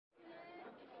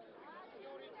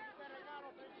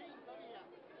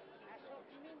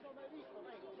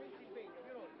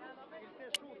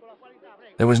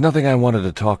There was nothing I wanted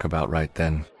to talk about right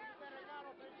then.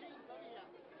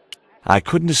 I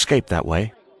couldn't escape that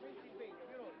way.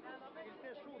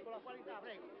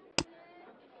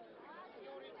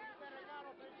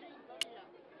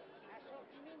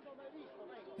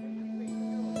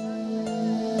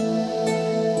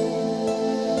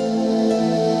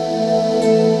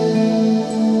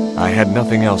 I had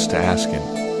nothing else to ask him.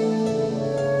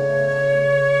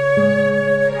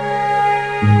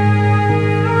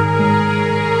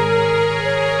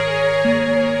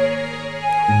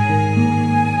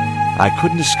 I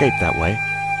couldn't escape that way.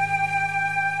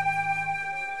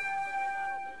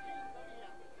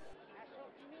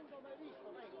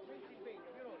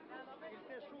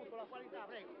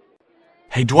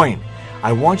 Hey, Dwayne,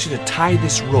 I want you to tie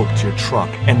this rope to your truck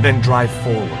and then drive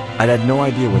forward. I'd had no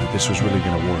idea whether this was really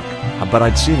going to work, but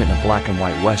I'd seen it in a black and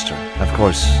white western. Of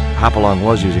course, Hopalong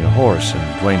was using a horse and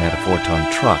Dwayne had a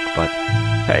 4-ton truck, but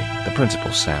hey, the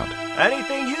principle's sound.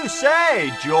 Anything you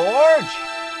say, George.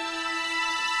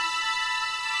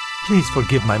 Please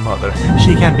forgive my mother.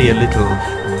 She can be a little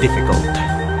difficult.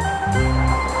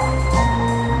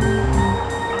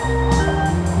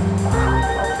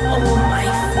 Oh, my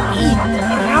feet!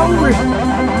 Raoul!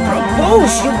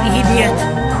 Propose, you idiot!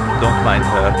 Don't mind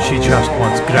her. She just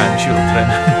wants grandchildren.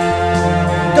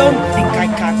 Don't think I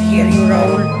can't hear you,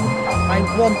 Raoul. I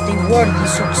want the worthy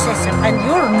successor, and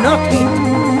you're not it.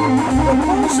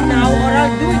 Propose now, or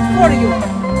I'll do it for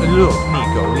you. Look,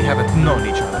 Nico, we haven't known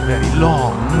each other very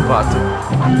long, but...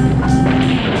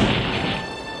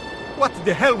 What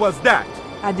the hell was that?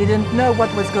 I didn't know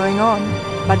what was going on,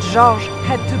 but Georges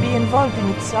had to be involved in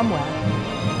it somewhere.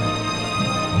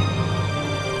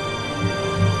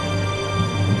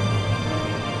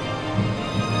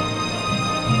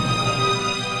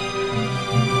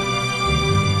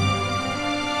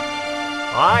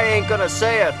 I ain't gonna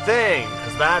say a thing,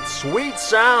 cause that sweet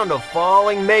sound of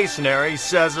falling masonry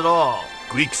says it all.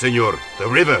 Quick, senor, the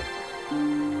river.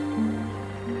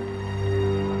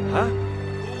 Huh?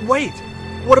 Wait,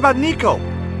 what about Nico?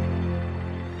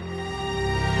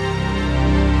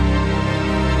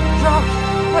 Georges,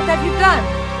 what have you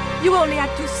done? You only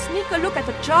had to sneak a look at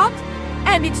the chart,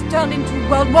 and it's turned into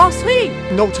World War III.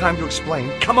 No time to explain.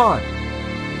 Come on.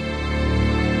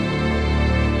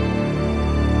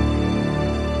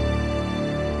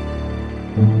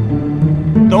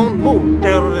 Don't move,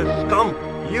 terrorist scum!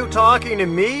 You talking to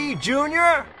me,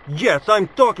 Junior? Yes, I'm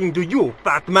talking to you,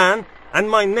 fat man, and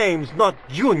my name's not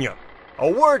Junior.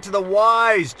 A word to the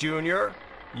wise, Junior.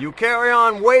 You carry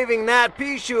on waving that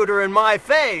pea shooter in my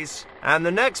face, and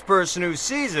the next person who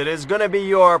sees it is gonna be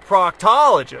your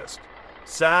proctologist.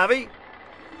 Savvy?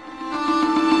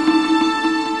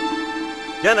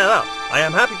 General, I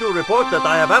am happy to report that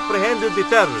I have apprehended the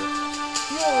terrorists.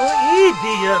 You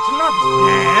idiots, not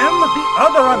them! The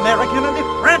other American and the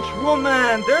French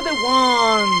woman! They're the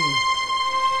ones!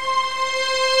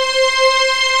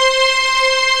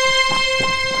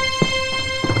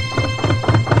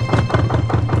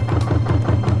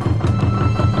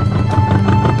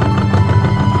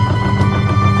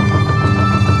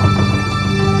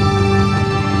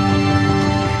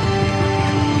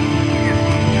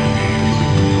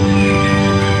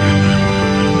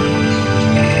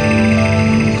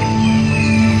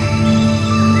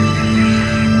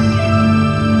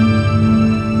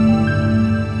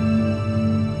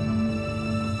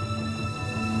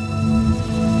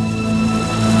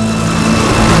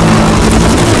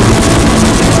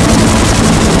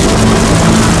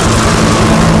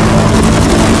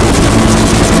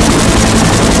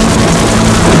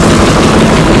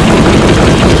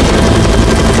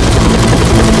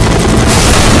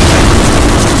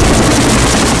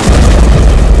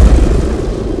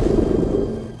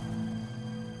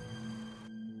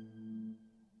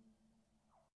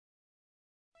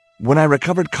 When I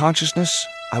recovered consciousness,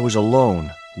 I was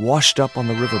alone, washed up on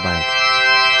the riverbank.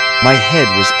 My head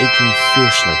was aching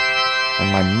fiercely,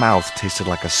 and my mouth tasted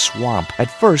like a swamp. At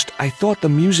first, I thought the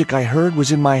music I heard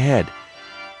was in my head.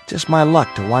 Just my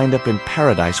luck to wind up in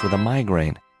paradise with a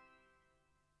migraine.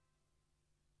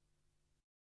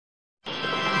 But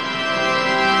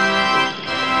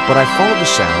I followed the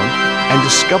sound and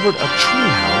discovered a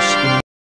treehouse in